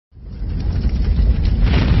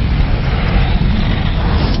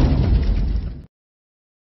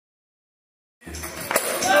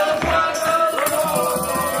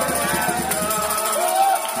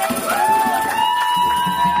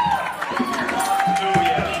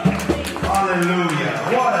Hallelujah.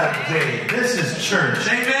 What a day. This is church.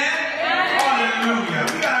 Amen? Hallelujah.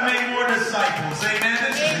 We got to make more disciples. Amen?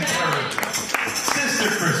 This is encouraging.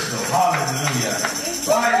 Sister Crystal. Hallelujah.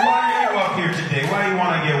 Why are you up here today? Why do you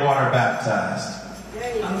want to get water baptized?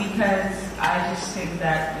 Because I just think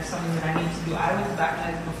that it's something that I need to do. I was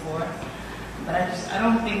baptized before, but I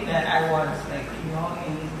don't think that I was, like, in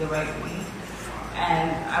the right way.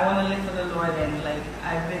 And I want to live for the Lord, and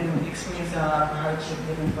I've been experiencing a lot of hardship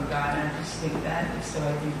living for God, and I just think that it's the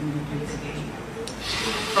right thing for me to do today.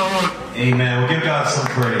 Amen. We'll give God some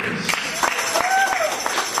praise.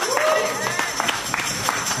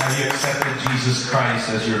 Have you accepted Jesus Christ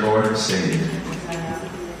as your Lord and Savior?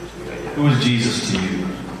 Who is Jesus to you?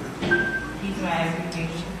 He's my everything.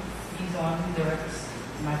 He's the one who directs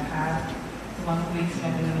my path, the one who wakes me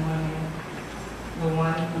up in the morning, the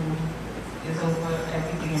one who is over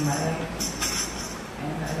everything in my life.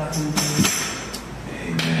 And I love him.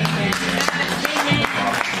 Amen.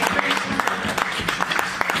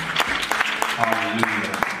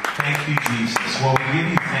 Hallelujah. Thank you, Jesus. Well, we give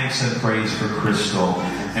you thanks and praise for Crystal.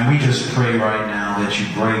 And we just pray right now that you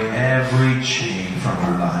break every chain from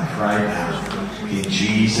her life right now. In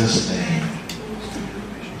Jesus' name.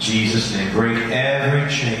 Jesus' name. Break every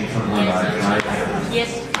chain from her life right now.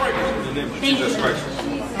 Yes. Thank you.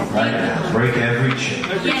 Right now. Break every chain.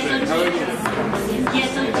 Yes,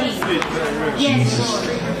 oh Jesus. Jesus'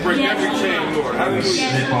 name. Break every chain, Lord. We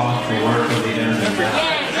slip off the work of the enemy.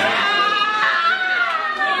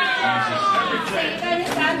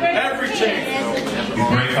 Every chain. We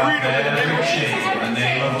break off every chain in the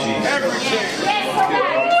name of Jesus. Every chain.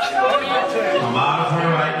 Come out of her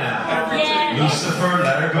right now. Lucifer,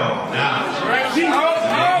 let her go. Now. Out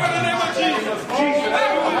in the name of Jesus.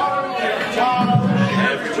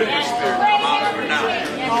 Every chain spirit, come out of her now.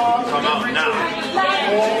 Come out now. In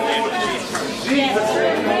the name of Jesus.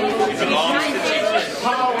 It belongs to Jesus.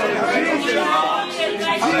 Hallelujah.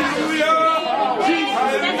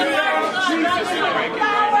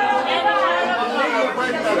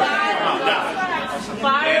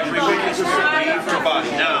 Every wicked spirit leave her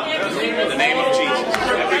body now. In the name of Jesus.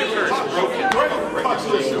 Every curse broken.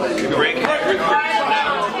 We break it. Every curse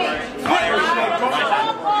now. Fire is up right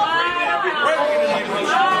now. Break it in the name of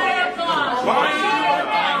Jesus. Bind it.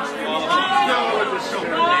 In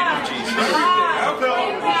the name of Jesus.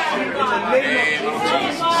 In the name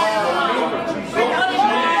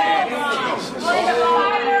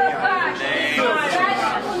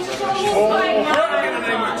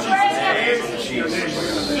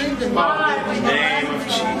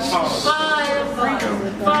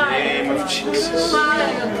of Jesus.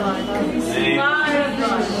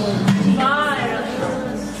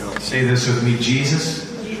 Say this with me. Jesus,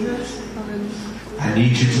 I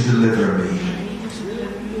need you to deliver me.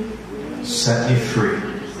 Set me free.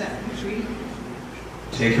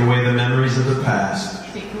 Take away the memories of the past.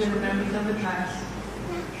 Take away the memories of the past.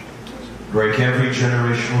 Break every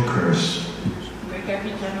generational curse. Break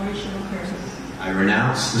every generational curse. I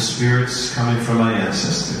renounce the spirits coming from my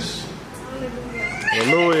ancestors.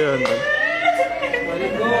 Hallelujah.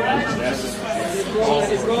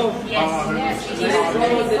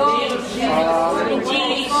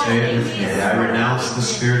 Say it with me. I renounce the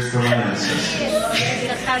spirits from my ancestors.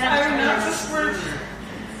 I renounce the spirit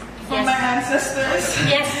from my ancestors.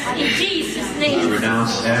 Yes, in Jesus' name. I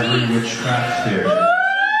renounce every witchcraft spirit.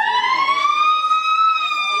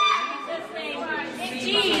 In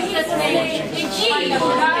Jesus' name. In Jesus' name.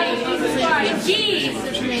 In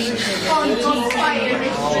Jesus' name.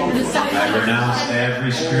 I renounce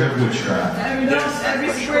every spirit of witchcraft. I renounce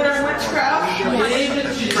every spirit of witchcraft. In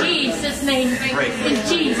Jesus' name. In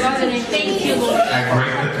Jesus' name. Thank you, Lord. I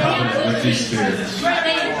break the covenant with these spirits. Yes,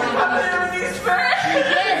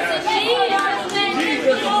 in Jesus' name. Thank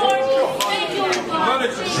you, Lord. Thank you, God.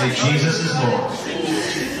 Say, Jesus is Lord.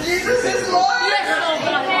 Jesus is Lord. Yes, oh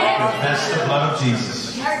God. Confess the blood of Jesus.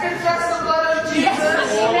 I confess the blood of Jesus.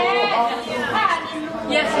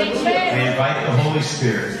 Yes, amen. I invite the Holy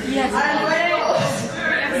Spirit. Yes, I invite the Holy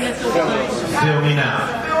Spirit. yes, oh God. Fill me now.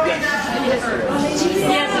 Fill me now. Yes,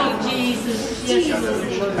 oh Jesus. Yes,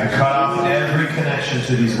 Lord. I cut off every connection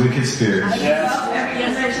to these wicked spirits. Every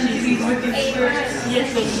connection to these wicked spirits.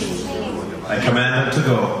 Yes, oh Jesus. I command them to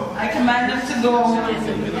go. I command them to go.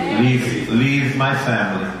 Leave my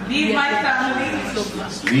family. Leave my family.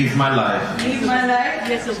 Leave my life. Leave my life.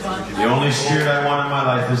 Yes, oh God. The only spirit I want in my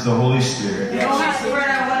life is the Holy Spirit. The only spirit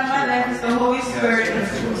I want in my life is the Holy Spirit.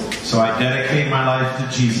 So I dedicate my life to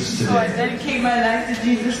Jesus So I today. dedicate my life to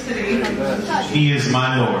Jesus today. He is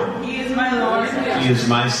my Lord. He is my Lord. He is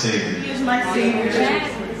my Savior. He is my Savior.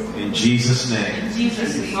 In Jesus' name. In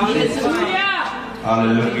Jesus' name. Hallelujah.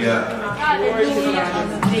 Hallelujah.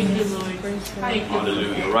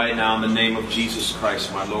 Hallelujah. Right now, in the name of Jesus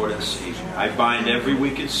Christ, my Lord and Savior, I bind every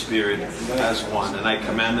wicked spirit as one, and I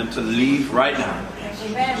command them to leave right now.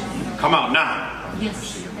 Come out now.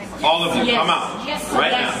 Yes. All of you, Yes. come out Yes.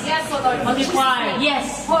 right Yes. now. Yes. Holy fire.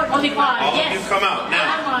 Yes. Holy fire. All of Yes. you, come out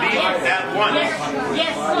now. Leave at once. Yes.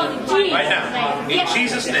 Yes. Jesus. Right now. In Yes.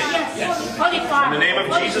 Jesus' name. Yes. Holy fire. In the name of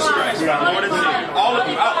Holy Jesus fire. Christ, our Lord and Savior. All of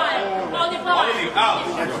you out. Holy fire. All of you out.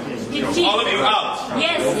 In Jesus. All of you out.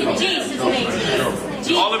 Yes. In Jesus' name.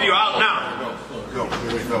 Jesus. All of you out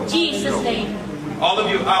now. Jesus' name. All of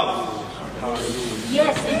you out.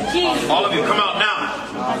 Yes. In Jesus. All of you, come out now.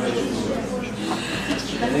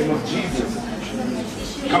 In the name of Jesus.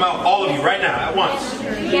 Come out, all of you, right now, at once.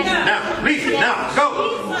 Yes. Now, leave it, now, go.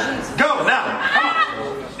 Go, now, come on.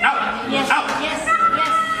 Out, Yes. out, Yes.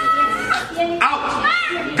 Yes. out.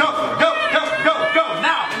 Go, go, go, go, go,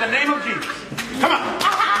 now, in the name of Jesus. Come on.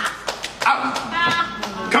 Out.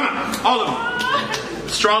 Come on, all of you.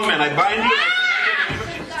 Strong men, I bind you.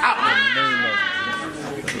 Out.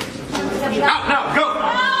 Out now, go.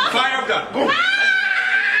 Fire of God, boom.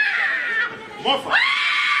 More fire.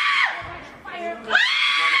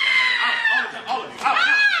 All of you, out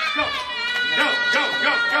now. Go. Go, go,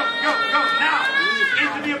 go, go, go, go, now.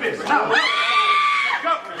 Into the abyss. Now, go.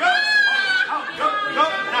 Go, go. Out, go, go,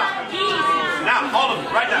 now. Now, all of you,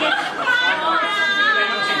 right now.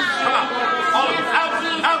 Come on. All of you, out,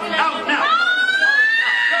 out, out, now.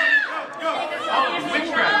 Go, go, go. All of you,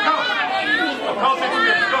 witchcraft, go. Occultic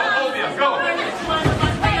spirit, go. Obia, go.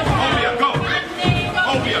 Obia, go.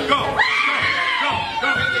 Obia, go. Go,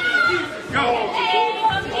 go, go.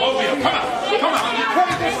 Obia, come on, come on.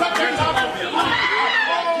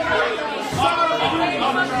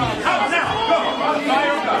 Out now, go.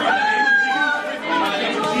 Fire of God.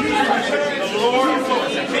 The Lord of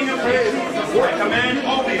Lords, the King of Kings. I command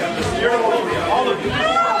Obia, the spirit of Obia, all of you,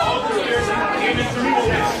 all the spirits that came into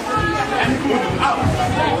evilness, and move out,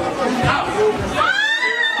 out, out.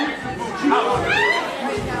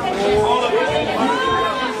 All of you,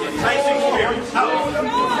 enticing spirits, out.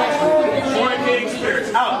 Fornicating spirits,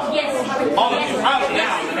 out. Yes. All of you, out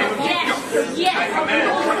now. In the name of Jesus. Yes. I command.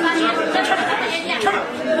 Come on.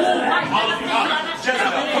 All of you, out.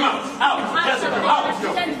 Jezebel, come out. Out. Jezebel, out.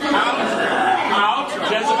 Out. Out.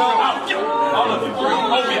 Jezebel, out. All of you.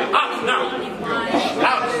 Obia, out now.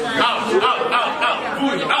 Out. Out. Out. Out. Out.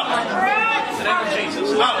 Voodoo, out. In the name of Jesus,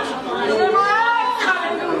 out.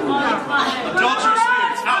 Adulterous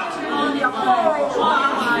spirits, out.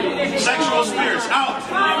 Sexual spirits, out. In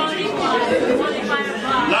the name of Jesus.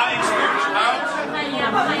 Lying spirits, out.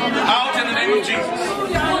 Out in the name of Jesus.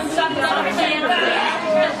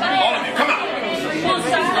 All of you, come out. All of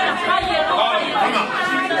you, come out.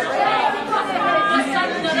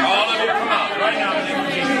 All of you, come out. Right now in the name of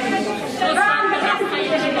Jesus.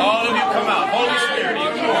 All of you, come out. Holy Spirit, you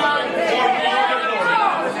come out.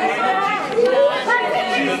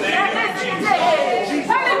 In the name of Jesus.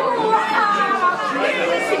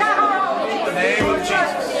 In the name of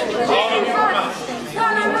Jesus. All of you, come out.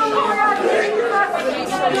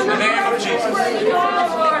 In the name of Jesus.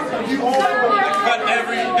 Cut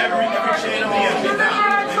every chain of the enemy now.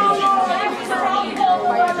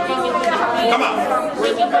 Come out.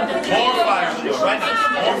 More fire, right now.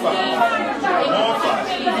 More fire. More fire.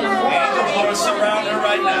 Angels, Lord, surround her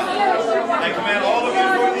right now. I command all of you to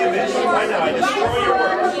go to the abyss. Right now, I destroy your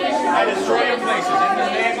works. I destroy your places. In the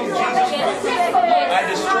name of Jesus Christ. I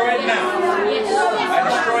destroy it now. I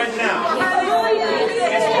destroy it now.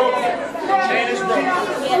 It's broken. The chain is broken.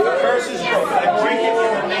 The curse is broken. I break it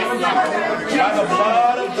in the name of Jesus. By the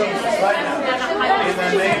blood of Jesus right now. In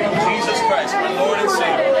the name of Jesus Christ, my Lord and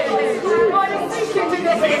Savior.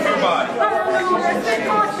 Leave your body.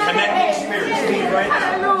 Connecting spirits, leave right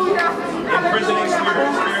now. Imprisoning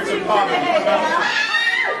spirits, spirits of poverty.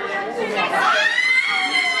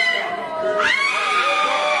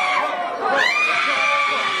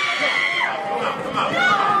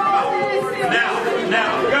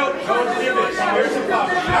 Now, go to the abyss. Spirits of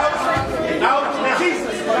poverty. Out now.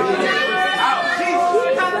 Out.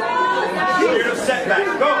 Spirit of setback.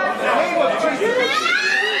 Go now.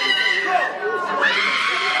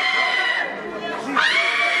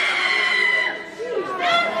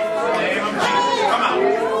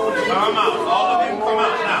 Come out. All of you come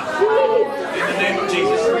out now. In the name of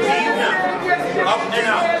Jesus. Leave now. Up and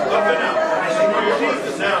out. Up and out. I destroy your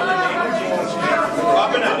Jesus now. In the name of Jesus.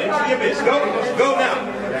 Up and out. Into the abyss. Go. Go now.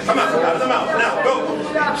 Come out. Out of the mouth. Now. Go.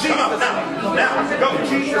 Come out now. Now. Go.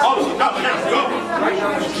 All of you. Out now. Go.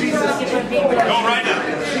 Jesus. Go right now.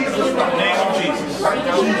 In the name of Jesus. In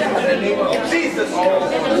the name of Jesus.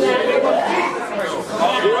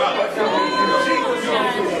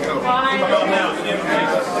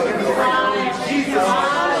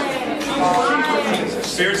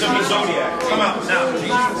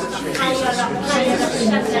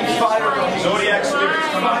 Zodiac spirits,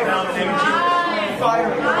 come out now in the name of Jesus.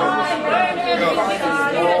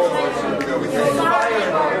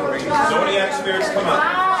 Zodiac spirits, come out.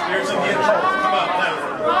 Spirits of the occult, come out now.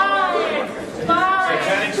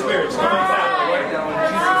 Satanic spirits, come out now.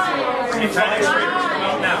 Satanic spirits, come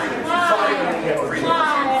out now.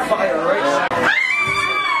 Fire right now.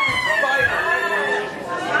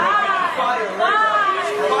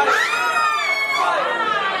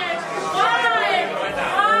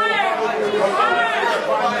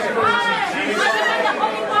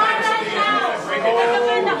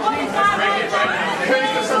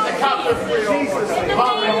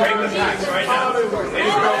 Break the pacts right now. It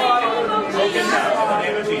is broken. Broken now in the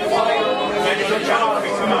name of Jesus. Magical child,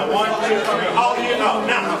 come out. 1, 2, 3. All of you out.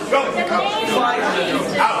 Now, go.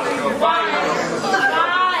 Out.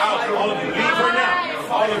 Out. All of you. Leave her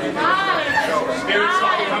now. All of you. Spirits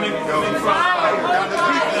coming from the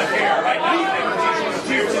hair right now. In the name of Jesus.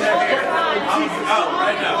 Spirits in the hair. All of you out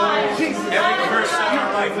right now. Every curse in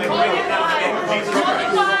our life, they break it now in the name of Jesus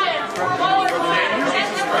Christ.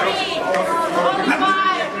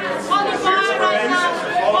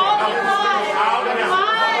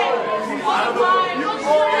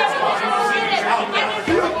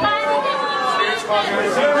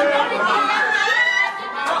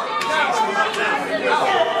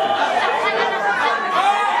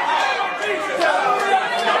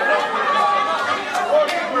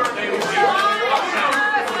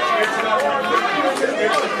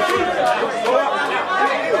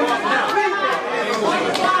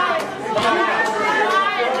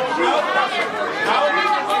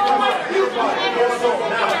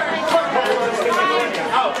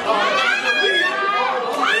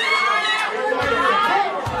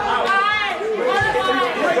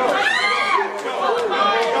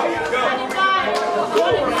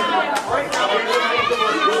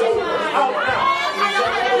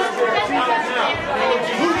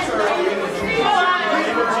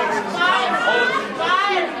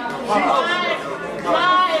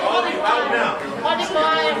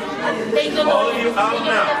 Thank you, Lord. Thank you for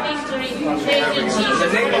the victory. Thank you,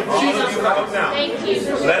 Jesus. Thank you.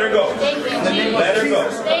 Let her go. Thank you, Jesus. Let her go.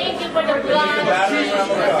 Thank you for the blood of Jesus.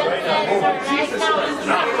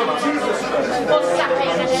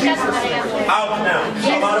 Out now.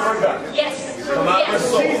 Come out of her gut. Yes. Come out of her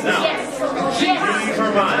soul now. Yes. Leave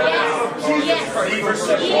her mind. Yes. Leave her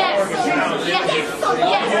sexual organs now. Yes.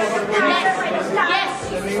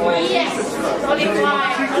 Yes. Holy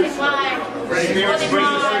fire. Holy fire. Spirits bring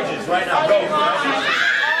the surges right now. Go.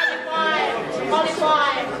 Holy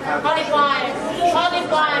fire. Holy fire. Holy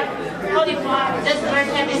fire. Holy fire. Just burn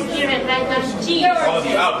heaven spirit right now. Jesus. All of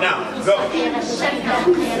you out now. Go.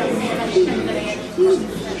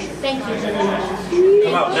 Thank you.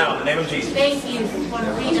 Come out now in the name of Jesus. Thank you for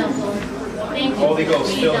freedom. Thank you. Holy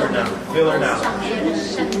Ghost, fill her now. Fill her now.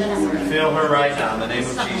 Fill her right now in the name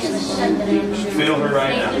of Jesus. Fill her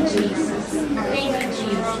right now. Thank you,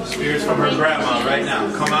 Jesus. Spirits from her grandma right now.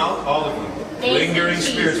 Come out, all of you. Lingering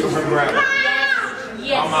spirits from her grandma.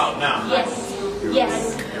 Yes. Come out now. Yes.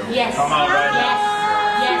 Yes. Yes. Come out right now.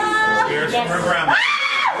 Yes. Spirits from her grandma.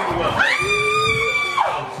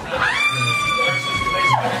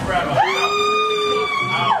 Grandma.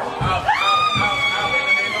 Out. Out. In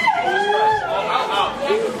the name of Jesus Christ. Out.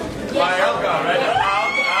 Fire of God right now.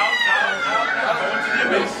 Out. Go into the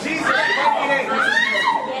abyss. Jesus.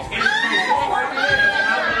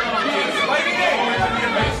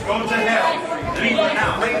 Go to hell. Leave her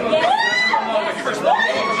now.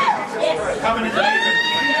 Coming into the name of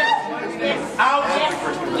Jesus. Out.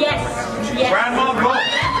 Yes. Grandma, go.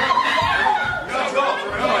 Go.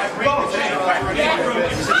 Yes.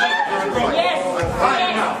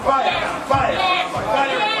 Fire now. Fire.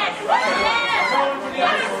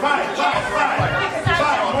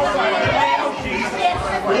 More fire. In the name of Jesus.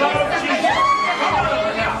 Blood of Jesus. Come out of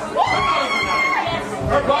her now.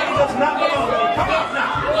 Her body does not belong to me. Come out now.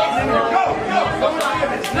 Go. Go to the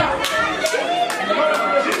abyss now.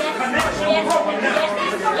 Connection broken now.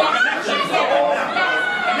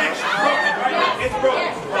 Connection broken right now. It's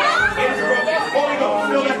broken. Holy Ghost,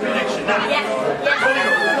 feel that connection now. Holy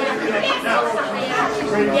Ghost, feel that connection now.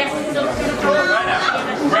 Right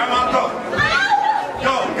now. Grandma, go.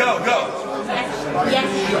 Go. Yes.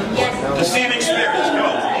 Deceiving spirits, go.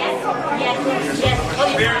 Yes.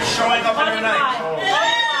 Spirits showing up in her night.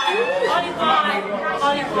 Holy fire.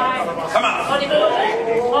 Come out.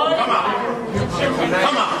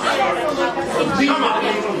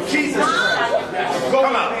 Jesus.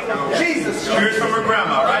 Come out. Jesus. Spirits from her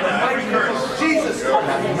grandma right now. Every curse. Jesus.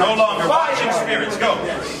 No longer watching spirits. Go.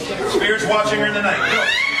 Spirits watching her in the night. Go.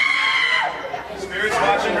 Spirits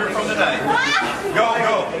watching her from the night. Go,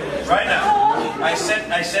 go. Right now. I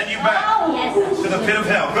send you back to the pit of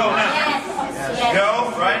hell. Go now.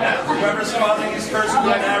 Go right now. Whoever's causing these curses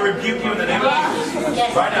right now, I rebuke you in the name of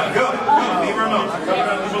Jesus. Right now. Go. Go. Leave her alone. Cover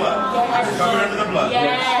under the blood. Cover under the blood.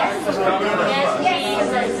 Cover under the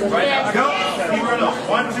blood. Right now. Go. Leave her alone.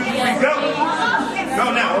 1, 2, 3. Go. Go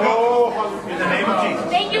now. Go. In the name of Jesus.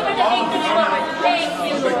 Thank you for the victory, Lord. Thank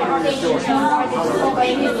you, Lord. Thank you, Lord.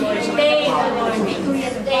 Thank you, Lord. Thank you,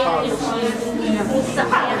 Lord.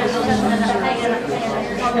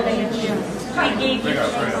 Thank you,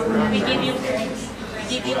 we give you praise. We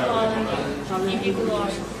give you honor. We give you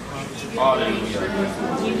glory. Hallelujah.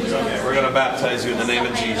 Okay, we're going to baptize you in the name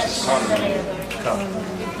of Jesus. Hallelujah. Come.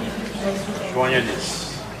 Go on your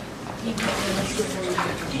knees.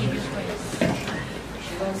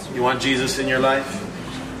 You want Jesus in your life?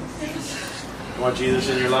 You want Jesus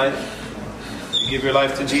in your life? You give your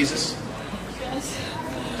life to Jesus?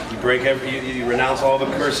 You break you renounce all the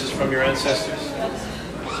curses from your ancestors?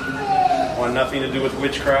 Want nothing to do with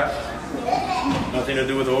witchcraft? Nothing to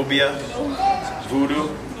do with obia? Voodoo?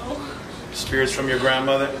 Spirits from your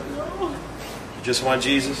grandmother? You just want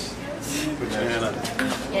Jesus? Put your hand up.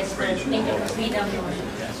 Yes, Lord. Thank you for freedom, Lord.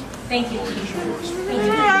 Thank you, Jesus. Thank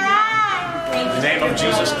you. In the name of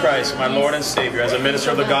Jesus Christ, my Lord and Savior, as a minister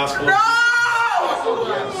of the gospel.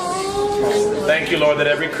 Thank you, Lord, that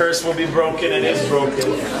every curse will be broken and is broken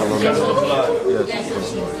because of the blood.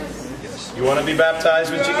 You want to be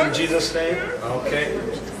baptized in Jesus' name? Okay.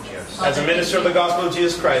 As a minister of the gospel of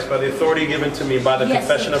Jesus Christ, by the authority given to me by the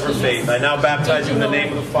confession of her faith, I now baptize you in the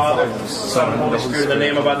name of the Father, Son, and Holy Spirit, in the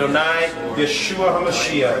name of Adonai, Yeshua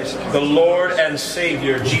HaMashiach, the Lord and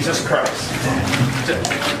Savior, Jesus Christ.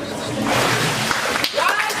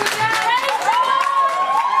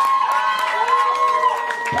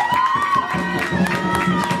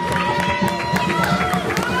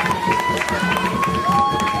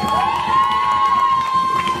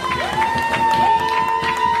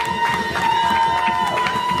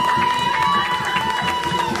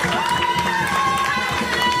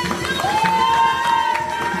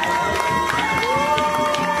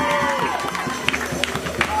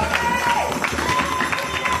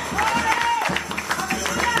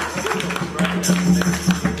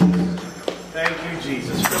 Thank you,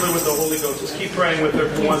 Jesus. Fill her with the Holy Ghost. Just keep praying with her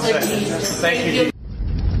for 1 second. Thank you, Jesus.